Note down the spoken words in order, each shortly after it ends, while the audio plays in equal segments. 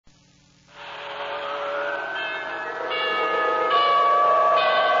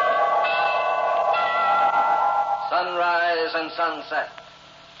sunrise and sunset,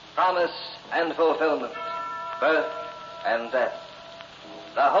 promise and fulfillment, birth and death.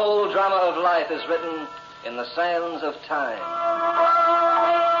 The whole drama of life is written in the sands of time.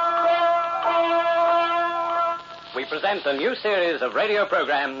 We present a new series of radio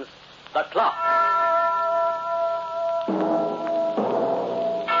programs, The Clock.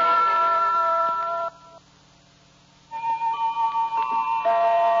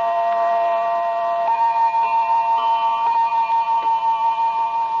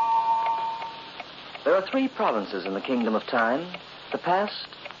 There are three provinces in the kingdom of time: the past,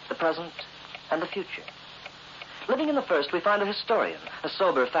 the present, and the future. Living in the first, we find a historian, a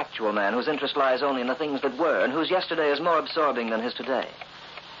sober, factual man whose interest lies only in the things that were and whose yesterday is more absorbing than his today.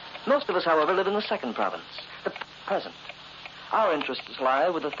 Most of us, however, live in the second province, the present. Our interests lie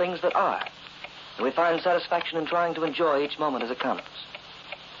with the things that are, and we find satisfaction in trying to enjoy each moment as it comes.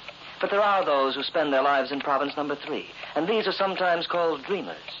 But there are those who spend their lives in province number 3, and these are sometimes called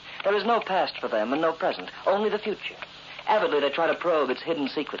dreamers. There is no past for them and no present, only the future. Avidly, they try to probe its hidden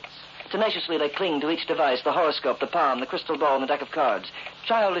secrets. Tenaciously, they cling to each device, the horoscope, the palm, the crystal ball, and the deck of cards.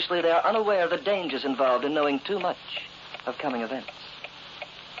 Childishly, they are unaware of the dangers involved in knowing too much of coming events.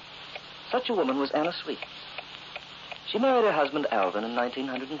 Such a woman was Anna Sweet. She married her husband, Alvin, in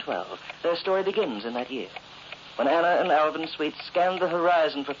 1912. Their story begins in that year, when Anna and Alvin Sweet scanned the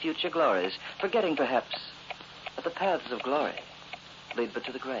horizon for future glories, forgetting, perhaps, that the paths of glory lead but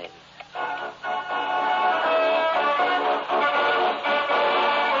to the grave.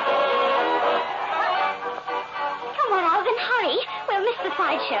 Hurry. We'll miss the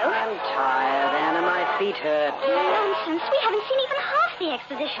sideshow. I'm tired, Anna. My feet hurt. Nonsense. We haven't seen even half the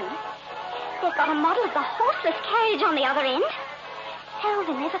exposition. They've got a model of the horseless carriage on the other end.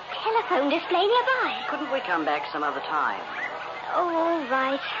 Alvin, there's a telephone display nearby. Couldn't we come back some other time? Oh, all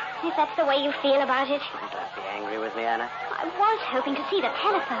right. If that's the way you feel about it. Don't be angry with me, Anna. I was hoping to see the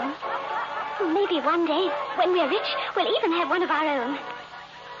telephone. Maybe one day, when we're rich, we'll even have one of our own.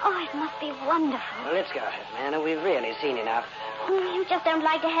 Oh, it must be wonderful. Well, let's go home, Anna. We've really seen enough. You just don't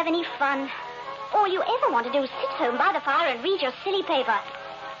like to have any fun. All you ever want to do is sit home by the fire and read your silly paper.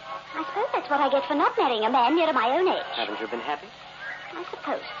 I suppose that's what I get for not marrying a man near my own age. Haven't you been happy? I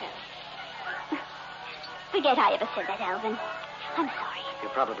suppose so. Forget I ever said that, Alvin. I'm sorry. You're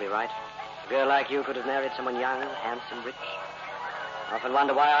probably right. A girl like you could have married someone young, handsome, rich. I often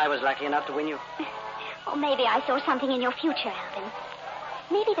wonder why I was lucky enough to win you. Or maybe I saw something in your future, Alvin.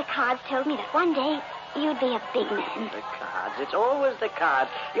 Maybe the cards told me that one day you'd be a big man. The cards. It's always the cards.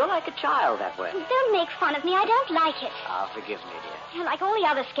 You're like a child that way. Don't make fun of me. I don't like it. Oh, forgive me, dear. You're like all the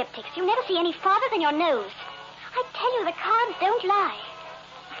other skeptics. You never see any farther than your nose. I tell you, the cards don't lie.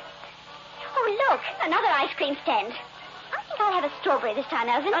 Oh, look, another ice cream stand. I think I'll have a strawberry this time,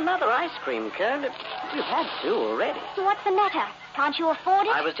 Alvin. Another ice cream cone? You've had 2 already. What's the matter? Can't you afford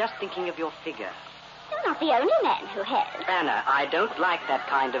it? I was just thinking of your figure. You're not the only man who has. Anna, I don't like that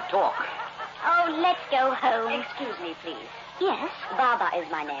kind of talk. Oh, let's go home. Excuse me, please. Yes? Baba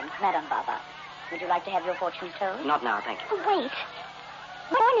is my name, Madame Baba. Would you like to have your fortune told? Not now, thank you. Oh, wait.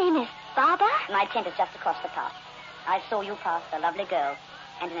 Your name is Baba? My tent is just across the path. I saw you pass a lovely girl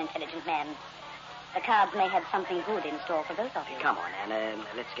and an intelligent man. The cards may have something good in store for both of you. Come on, Anna.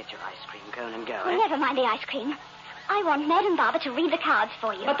 Let's get your ice cream cone and go, Oh, never mind the ice cream. I want Madame Baba to read the cards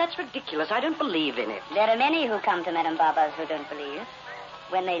for you. But that's ridiculous. I don't believe in it. There are many who come to Madame Baba's who don't believe.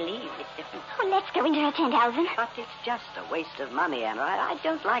 When they leave, it's different. Well, let's go into her tent, Alvin. But it's just a waste of money, Anna. I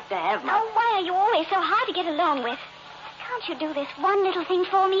don't like to have my... Oh, why are you always so hard to get along with? Can't you do this one little thing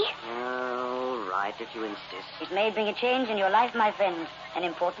for me? All right, if you insist. It may bring a change in your life, my friend. An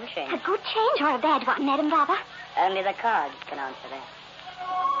important change. A good change or a bad one, Madame Baba? Only the cards can answer that.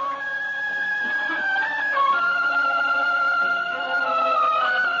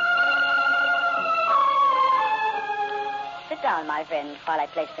 Sit down, my friend, while I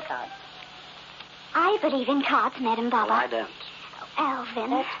place the cards. I believe in cards, Madame Baba. Well, I don't. Alvin.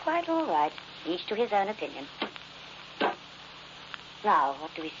 That's quite all right. Each to his own opinion. Now,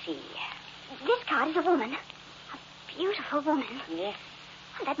 what do we see? This card is a woman. A beautiful woman. Yes.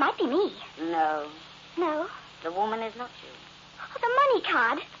 That might be me. No. No? The woman is not you. Oh, the money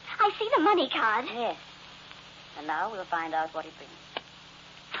card. I see the money card. Yes. And now we'll find out what it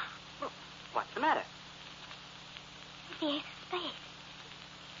brings. What's the matter? The ace of spades.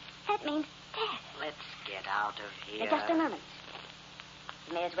 That means death. Let's get out of here. Just a moment.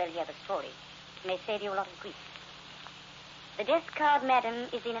 You may as well hear the story. It may save you a lot of grief. The death card, madam,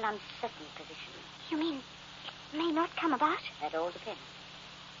 is in an uncertain position. You mean it may not come about? That all depends.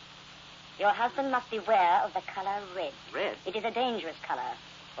 Your husband must beware of the color red. Red? It is a dangerous color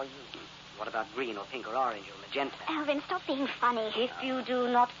for you. What about green or pink or orange or magenta? Alvin, stop being funny. If you do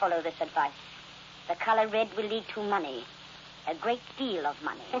not follow this advice, the color red will lead to money. A great deal of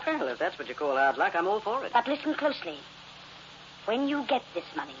money. Well, if that's what you call hard luck, I'm all for it. But listen closely. When you get this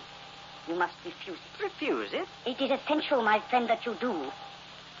money, you must refuse it. Refuse it? It is essential, my friend, that you do.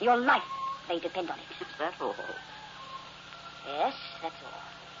 Your life may depend on it. Is that all? Yes, that's all.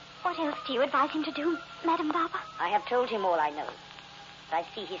 What else do you advise him to do, Madam Barber? I have told him all I know. But I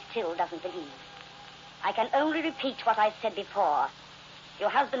see he still doesn't believe. I can only repeat what I said before. Your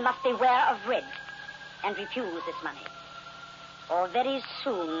husband must beware of red and refuse this money. Or very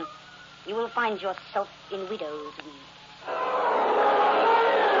soon you will find yourself in widow's weeds.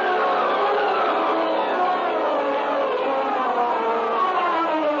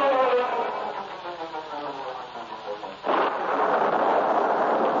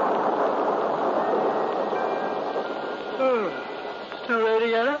 Too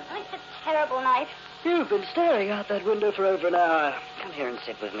late, Anna? Oh, it's a terrible night. You've been staring out that window for over an hour. Come here and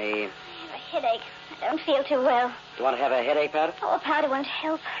sit with me. I have a headache. I don't feel too well. Do you want to have a headache powder? Oh, powder won't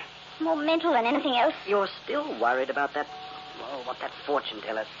help. It's more mental than anything else. You're still worried about that, what that fortune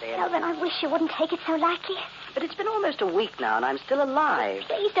teller said. Alvin, I wish you wouldn't take it so lightly. But it's been almost a week now, and I'm still alive.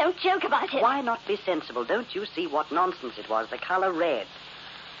 Please don't joke about it. Why not be sensible? Don't you see what nonsense it was, the color red?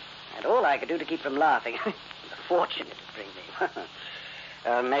 And all I could do to keep from laughing. The fortune it would bring me.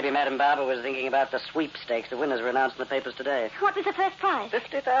 Maybe Madam Barber was thinking about the sweepstakes. The winners were announced in the papers today. What was the first prize?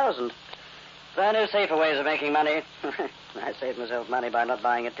 50,000. There are no safer ways of making money. I saved myself money by not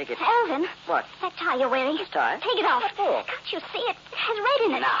buying a ticket. Alvin. What? That tie you're wearing. This tie? Take it off. What for? Can't you see it? It has red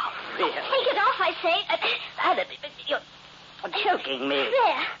in it. Now, really? Take it off, I say. You're choking me.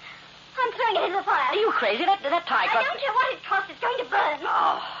 There. I'm throwing it in the fire. Are you crazy? That tie I cost don't care what it costs. It's going to burn.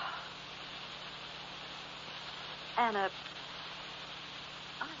 Oh. Anna,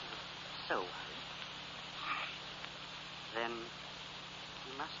 I'm so worried. Then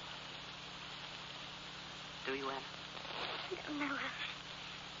you must. Do you, Anna? I don't know.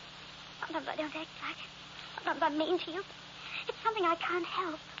 Sometimes I don't act like it. Sometimes I'm mean to you. It's something I can't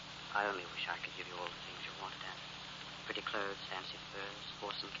help. I only wish I could give you all the things you wanted, Anna. Pretty clothes, fancy furs,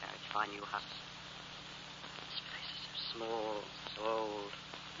 horse and carriage, fine new house. This place is so small, so old.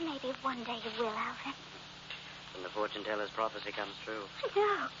 Maybe one day you will, Alvin. When the fortune teller's prophecy comes true. No.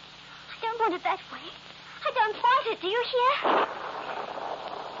 I don't want it that way. I don't want it. Do you hear?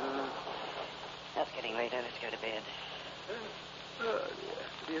 That's getting later. Let's go to bed. Oh, dear.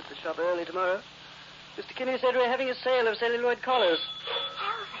 Be at the shop early tomorrow. Mr. Kinney said we're having a sale of celluloid collars.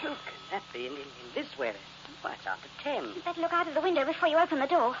 Alvin. Who can that be in this weather? Why, it's after 10. You better look out of the window before you open the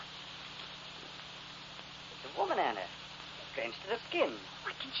door. It's a woman, Anna. Drenched to the skin.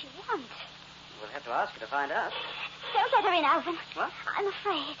 What can she want? We'll have to ask her to find out. Don't let her in, Alvin. What? I'm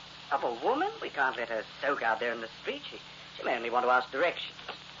afraid. Of a woman? We can't let her soak out there in the street. She may only want to ask directions.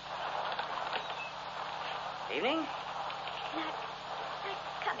 Evening? No,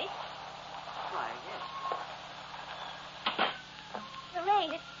 come in. Why, yes. The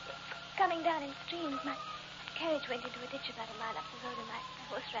rain, it's coming down in streams. My carriage went into a ditch about a mile up the road and my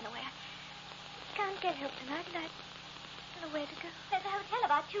horse ran away. I can't get help tonight, and I don't know where to go. There's a hotel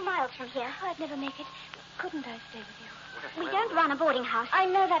about 2 miles from here. Oh, I'd never make it. Couldn't I stay with you? We don't run a boarding house. I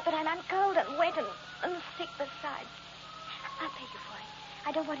know that, but I'm cold and wet and sick besides. I'll pay you for it.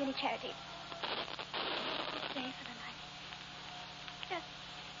 I don't want any charity. Stay for the night. Just...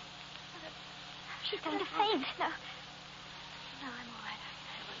 She's going to faint. No, I'm all right.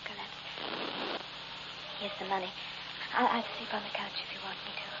 I won't collapse. Here's the money. I'll sleep on the couch if you want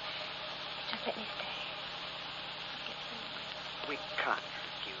me to. Just let me stay. We can't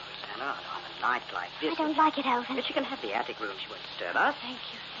refuse, Anna, on a night like this. I don't like it, Alvin. But she can have the attic room. She won't disturb us. Thank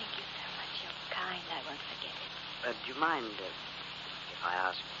you so much. You're kind. I won't forget it. Do you mind if I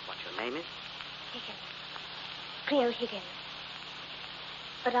ask what your name is? Higgins. Cleo Higgins.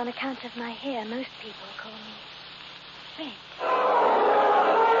 But on account of my hair, most people call me Red.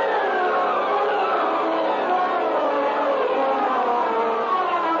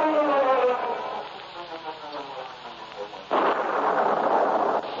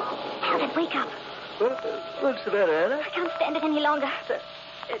 Wake up. What's the matter, Anna? I can't stand it any longer.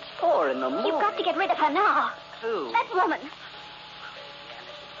 It's 4 in the morning. You've got to get rid of her now. Who? That woman. A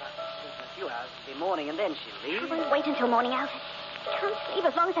few hours to be morning, and then she'll leave. I won't wait until morning, Alvin. I can't sleep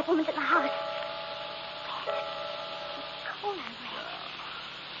as long as that woman's in the house. Cold and red.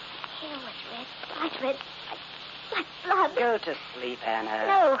 Her hair was red, bright red, like blood. Go to sleep,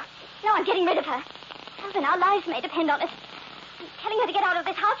 Anna. No, I'm getting rid of her. Alvin, our lives may depend on it. I'm telling her to get out of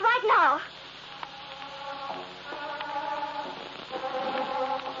this house right now.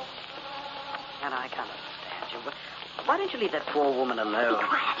 Can't you leave that poor woman alone? Be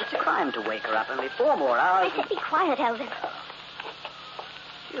quiet. It's a crime to wake her up. Only 4 more hours. I said be quiet, Elvin.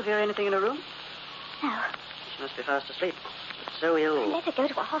 Do you hear anything in her room? No. She must be fast asleep. It's so ill. Let her go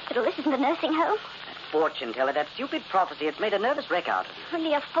to a hospital. This isn't a nursing home. That fortune teller, that stupid prophecy, it's made a nervous wreck out of you.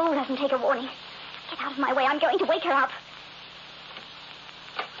 Only a fool doesn't take a warning. Get out of my way. I'm going to wake her up.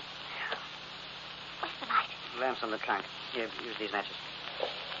 Where's the light? Lamps on the trunk. Here, use these matches.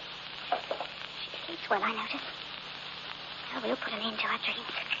 She sleeps well, I notice. Well, we'll put an end to her dreams.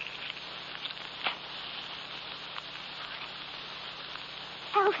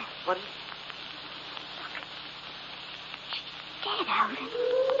 Alvin. What is it? Dead, Alvin.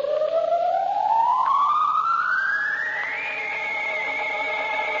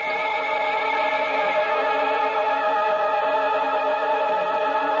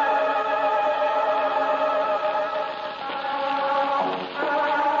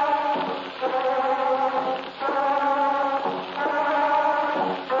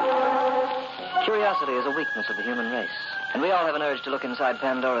 Curiosity is a weakness of the human race, and we all have an urge to look inside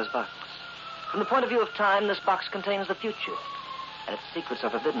Pandora's box. From the point of view of time, this box contains the future, and its secrets are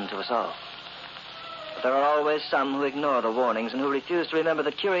forbidden to us all. But there are always some who ignore the warnings and who refuse to remember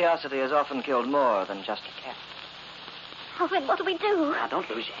that curiosity has often killed more than just a cat. Alvin, what'll we do? Now, don't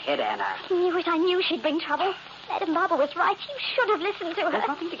lose your head, Anna. I knew it. I knew she'd bring trouble. Madam Barber was right. You should have listened to There's her.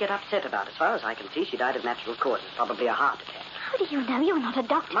 nothing to get upset about. As far as I can see, she died of natural causes, probably a heart attack. How do you know? You're not a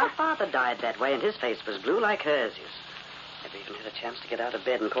doctor. My father died that way, and his face was blue like hers is. Never even had a chance to get out of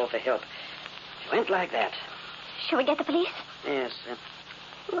bed and call for help. She went like that. Shall we get the police? Yes.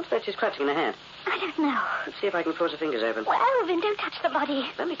 What's that she's clutching in her hand? I don't know. Let's see if I can force her fingers open. Well, Alvin, don't touch the body.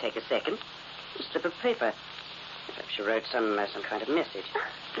 Let me take a second. A slip of paper. Perhaps she wrote some kind of message.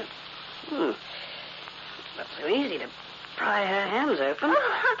 It's not so easy to pry her hands open.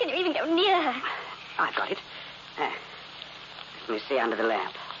 Oh, how can you even go near her? I've got it. Let me see under the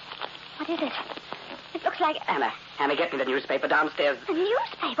lamp. What is it? It looks like Anna, get me the newspaper downstairs. a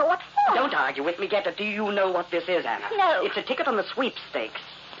newspaper. What for? Don't argue with me. Get it. Do you know what this is, Anna? No. It's a ticket on the sweepstakes.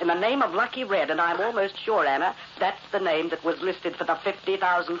 In the name of Lucky Red, and I'm almost sure, Anna, that's the name that was listed for the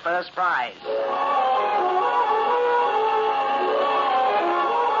 50,000 first prize.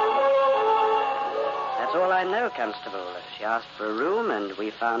 That's all I know, Constable. She asked for a room, and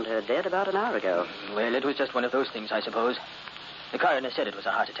we found her dead about an hour ago. Well, it was just one of those things, I suppose. The coroner said it was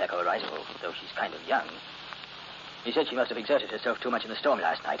a heart attack, all right, though she's kind of young. He said she must have exerted herself too much in the storm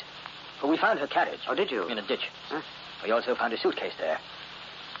last night. But we found her carriage. Oh, did you? In a ditch. Huh? We also found a suitcase there.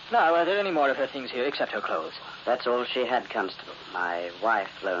 Now, are there any more of her things here except her clothes? That's all she had, Constable. My wife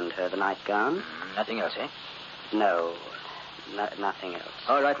loaned her the nightgown. Nothing else, eh? No, nothing else.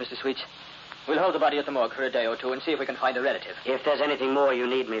 All right, Mr. Sweets. We'll hold the body at the morgue for a day or two and see if we can find a relative. If there's anything more you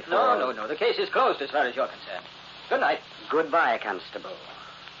need me for... No. The case is closed as far as you're concerned. Good night. Goodbye, Constable.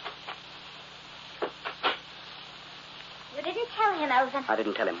 You didn't tell him, Elvin, I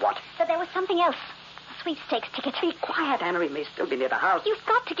didn't tell him what. that there was something else. A sweepstakes ticket. Be quiet, Anna. He may still be near the house. You've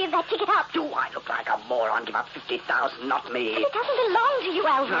got to give that ticket up. Do I look like a moron? Give up 50,000, not me. But it doesn't belong to you,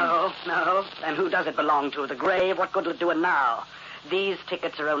 Alvin. No. And who does it belong to? The grave? What good will it do it now? These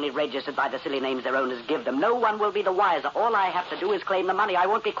tickets are only registered by the silly names their owners give them. No one will be the wiser. All I have to do is claim the money. I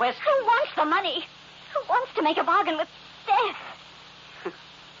won't be questioned. Who wants the money? Who wants to make a bargain with death?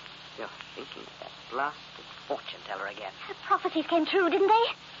 You're thinking of that blasted fortune teller again. Her prophecies came true, didn't they?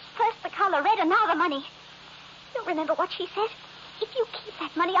 First the color red and now the money. You'll remember what she said. If you keep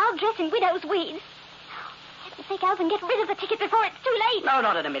that money, I'll dress in widow's weeds. For heaven's sake, Alvin, get rid of the ticket before it's too late. No,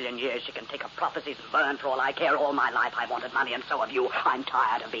 not in a million years. She can take her prophecies and burn for all I care. All my life I wanted money, and so have you. I'm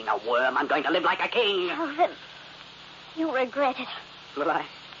tired of being a worm. I'm going to live like a king. Alvin, you'll regret it. Will I?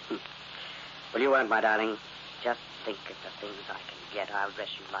 Well, you won't, my darling. Just think of the things I can get. I'll dress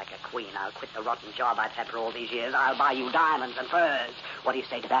you like a queen. I'll quit the rotten job I've had for all these years. I'll buy you diamonds and furs. What do you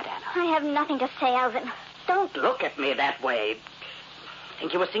say to that, Anna? I have nothing to say, Alvin. Don't look at me that way.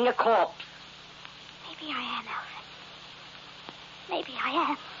 Think you were seeing a corpse. Maybe I am, Alvin. Maybe I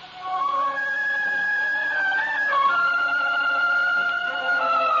am.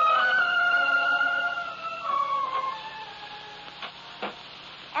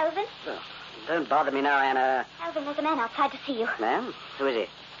 Alvin? Oh, don't bother me now, Anna. Alvin, there's a man outside to see you. Ma'am? Who is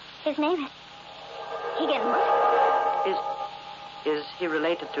he? His name is Higgins. Is he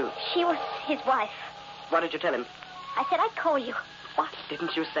related to... She was his wife. What did you tell him? I said I'd call you. What?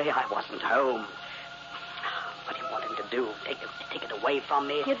 Didn't you say I wasn't home? What do you want him to do? Take it away from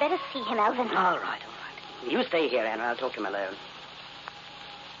me? You'd better see him, Alvin. All right. You stay here, Anna. I'll talk to him alone.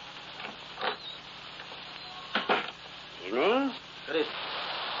 Evening. Good evening.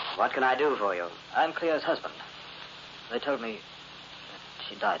 What can I do for you? I'm Cleo's husband. They told me that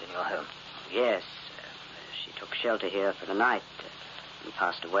she died in your home. Yes. She took shelter here for the night and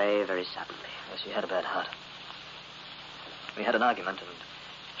passed away very suddenly. Yes, she had a bad heart. We had an argument, and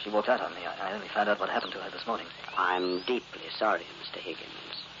she walked out on me. I only found out what happened to her this morning. I'm deeply sorry, Mr. Higgins.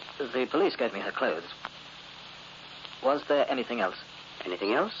 The police gave me her clothes. Was there anything else?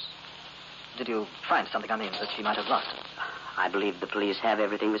 Anything else? Did you find something, that she might have lost? I believe the police have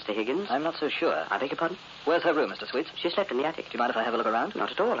everything, Mr. Higgins. I'm not so sure. I beg your pardon? Where's her room, Mr. Sweets? She slept in the attic. Do you mind if I have a look around?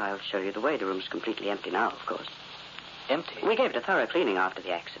 Not at all. I'll show you the way. The room's completely empty now, of course. Empty? We gave it a thorough cleaning after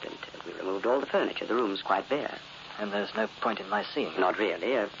the accident. We removed all the furniture. The room's quite bare. And there's no point in my seeing it? Not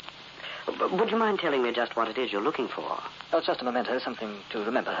really. Would you mind telling me just what it is you're looking for? Oh, it's just a memento, something to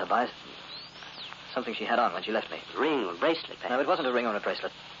remember her by. Something she had on when she left me. Ring or bracelet, perhaps? No, it wasn't a ring or a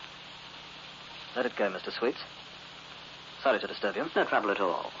bracelet. Let it go, Mr. Sweets. Sorry to disturb you. No trouble at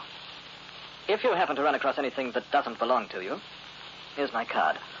all. If you happen to run across anything that doesn't belong to you, here's my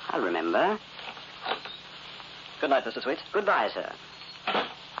card. I'll remember. Good night, Mr. Sweets. Goodbye, sir.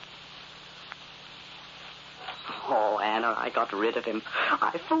 Oh, Anna, I got rid of him.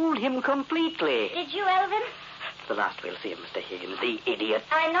 I fooled him completely. Did you, Alvin? The last we'll see of Mr. Higgins, the idiot.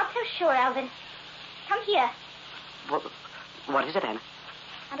 I'm not so sure, Alvin. Come here. What is it, Anna?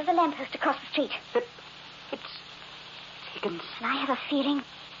 Under the lamppost across the street. It's Higgins. And I have a feeling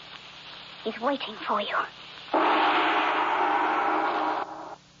he's waiting for you.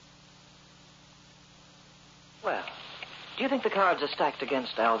 Well, do you think the cards are stacked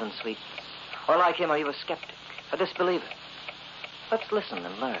against Alvin Sweet? Or like him, are you a skeptic, a disbeliever? Let's listen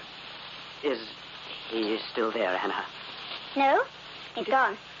and learn. Is he still there, Anna? No, he's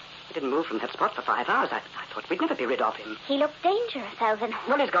gone. He didn't move from that spot for 5 hours. I thought we'd never be rid of him. He looked dangerous, Alvin.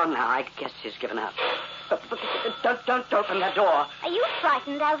 Well, he's gone now. I guess he's given up. Don't open that door. Are you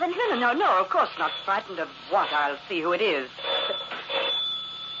frightened, Alvin? No, of course not. Frightened of what? I'll see who it is.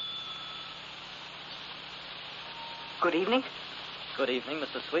 Good evening. Good evening,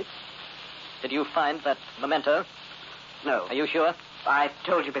 Mr. Sweets. Did you find that memento? No. Are you sure? I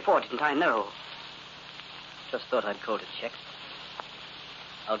told you before, didn't I? No. Just thought I'd call to check.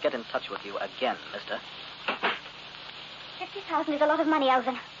 I'll get in touch with you again, mister. 50,000 is a lot of money,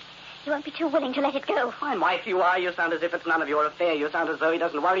 Alvin. You won't be too willing to let it go. Fine wife you are. You sound as if it's none of your affair. You sound as though he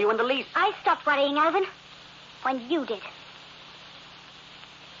doesn't worry you in the least. I stopped worrying, Alvin, when you did.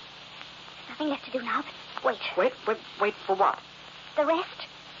 There's nothing left to do now but wait. Wait for what? The rest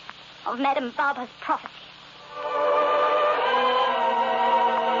of Madame Barber's prophecy.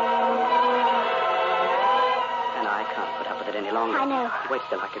 And I can't put up with it any longer. I know. He waits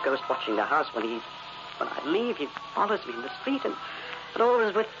there like a ghost watching the house. When I leave, he follows me in the street and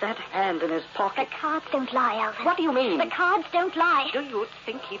always with that hand in his pocket. The cards don't lie, Alvin. What do you mean? The cards don't lie. Do you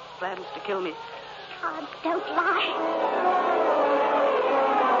think he plans to kill me? Cards don't lie.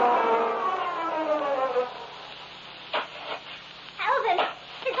 Alvin,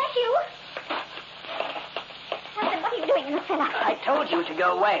 is that you? Alvin, what are you doing in the cellar? I told you to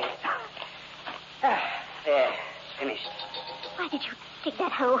go away. There, finished. Why did you dig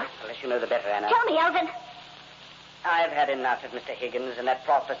that hole? I'll let you know the better, Anna. Tell me, Alvin. I've had enough of Mr. Higgins and that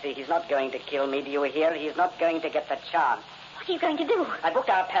prophecy. He's not going to kill me, do you hear? He's not going to get the chance. What are you going to do? I booked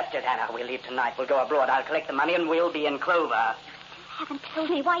our passage, Anna. We'll leave tonight. We'll go abroad. I'll collect the money and we'll be in Clover. You haven't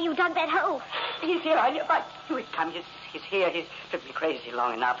told me why you dug that hole. He's here. I knew he'd come. He's here. He's driven me crazy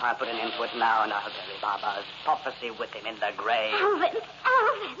long enough. I'll put an end to it now, and I'll bury Baba's prophecy with him in the grave. Alvin!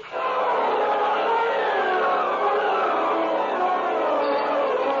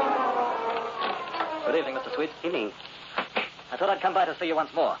 Good evening, Mr. Sweets. Evening. I thought I'd come by to see you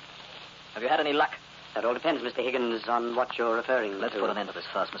once more. Have you had any luck? That all depends, Mr. Higgins, on what you're referring Let's to. put an end to this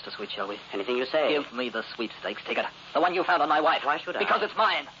farce, Mr. Sweets, shall we? Anything you say. Give me the sweepstakes ticket. The one you found on my wife. Why should I? Because it's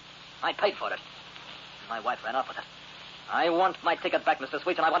mine. I paid for it. My wife ran off with it. I want my ticket back, Mr.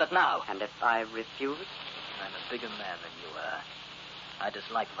 Sweets, and I want it now. And if I refuse? I'm a bigger man than you are. I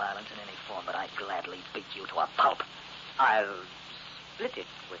dislike violence in any form, but I'd gladly beat you to a pulp. I'll split it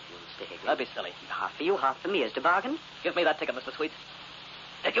with you, Mr. Higgins. Don't be silly. Half for you, half for me. Is to bargain? Give me that ticket, Mr. Sweets.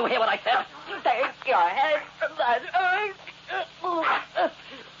 Did you hear what I said? Take your hand from that.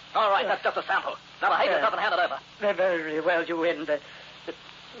 All right, that's just a sample. Now behave yourself and hand it over. Very well, you win. The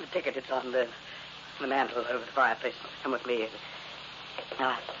ticket, it's on the mantel over the fireplace. Come with me.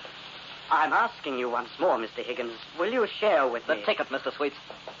 Now, I'm asking you once more, Mr. Higgins. Will you share with me? The ticket, Mr. Sweets.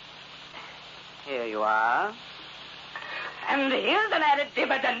 Here you are. And here's an added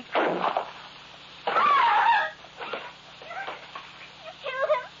dividend.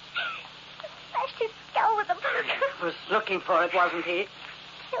 With a poker. Was looking for it, wasn't he?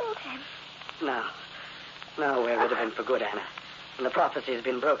 Killed him. Now, No, we're rid of him for good, Anna. And the prophecy has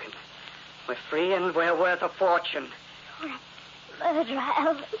been broken. We're free and we're worth a fortune. Murderer,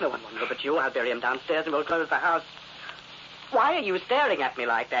 Alvin. No one will know but you. I'll bury him downstairs and we'll close the house. Why are you staring at me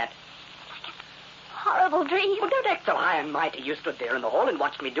like that? Horrible dream. Well, don't act so high and mighty. You stood there in the hall and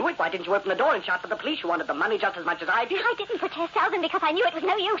watched me do it. Why didn't you open the door and shout for the police? You wanted the money just as much as I did. I didn't protest, Alvin, because I knew it was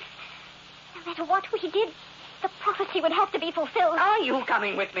no use. No matter what we did, the prophecy would have to be fulfilled. Are you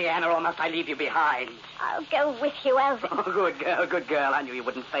coming with me, Anna, or must I leave you behind? I'll go with you, Alvin. Oh, good girl, good girl. I knew you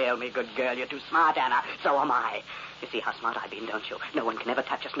wouldn't fail me, good girl. You're too smart, Anna. So am I. You see how smart I've been, don't you? No one can ever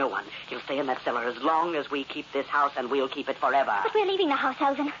touch us, no one. He'll stay in that cellar as long as we keep this house, and we'll keep it forever. But we're leaving the house,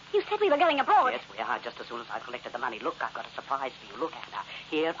 Alvin. You said we were going abroad. Yes, we are, just as soon as I've collected the money. Look, I've got a surprise for you. Look, Anna.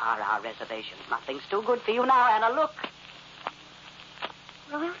 Here are our reservations. Nothing's too good for you now, Anna. Look.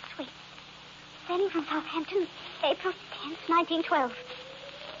 Royal Suite. Sailing from Southampton, April 10th, 1912.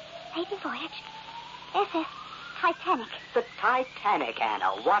 Maiden voyage. SS Titanic. The Titanic, Anna.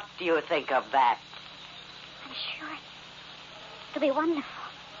 What do you think of that? I'm sure it'll be wonderful.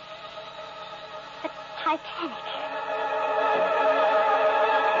 The Titanic.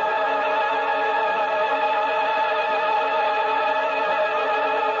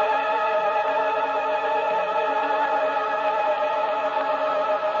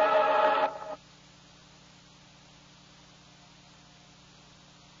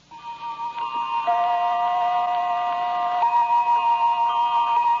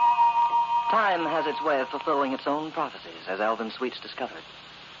 Time has its way of fulfilling its own prophecies, as Alvin Sweets discovered.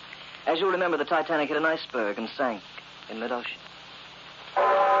 As you remember, the Titanic hit an iceberg and sank in mid-ocean.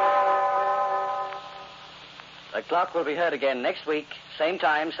 The Clock will be heard again next week, same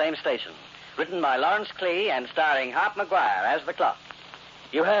time, same station. Written by Lawrence Klee and starring Hart McGuire as the Clock.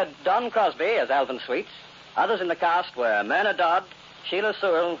 You heard Don Crosby as Alvin Sweets. Others in the cast were Myrna Dodd, Sheila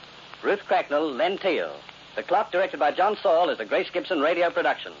Sewell, Ruth Cracknell, Len Teal. The Clock, directed by John Saul, is a Grace Gibson radio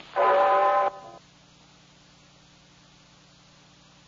production.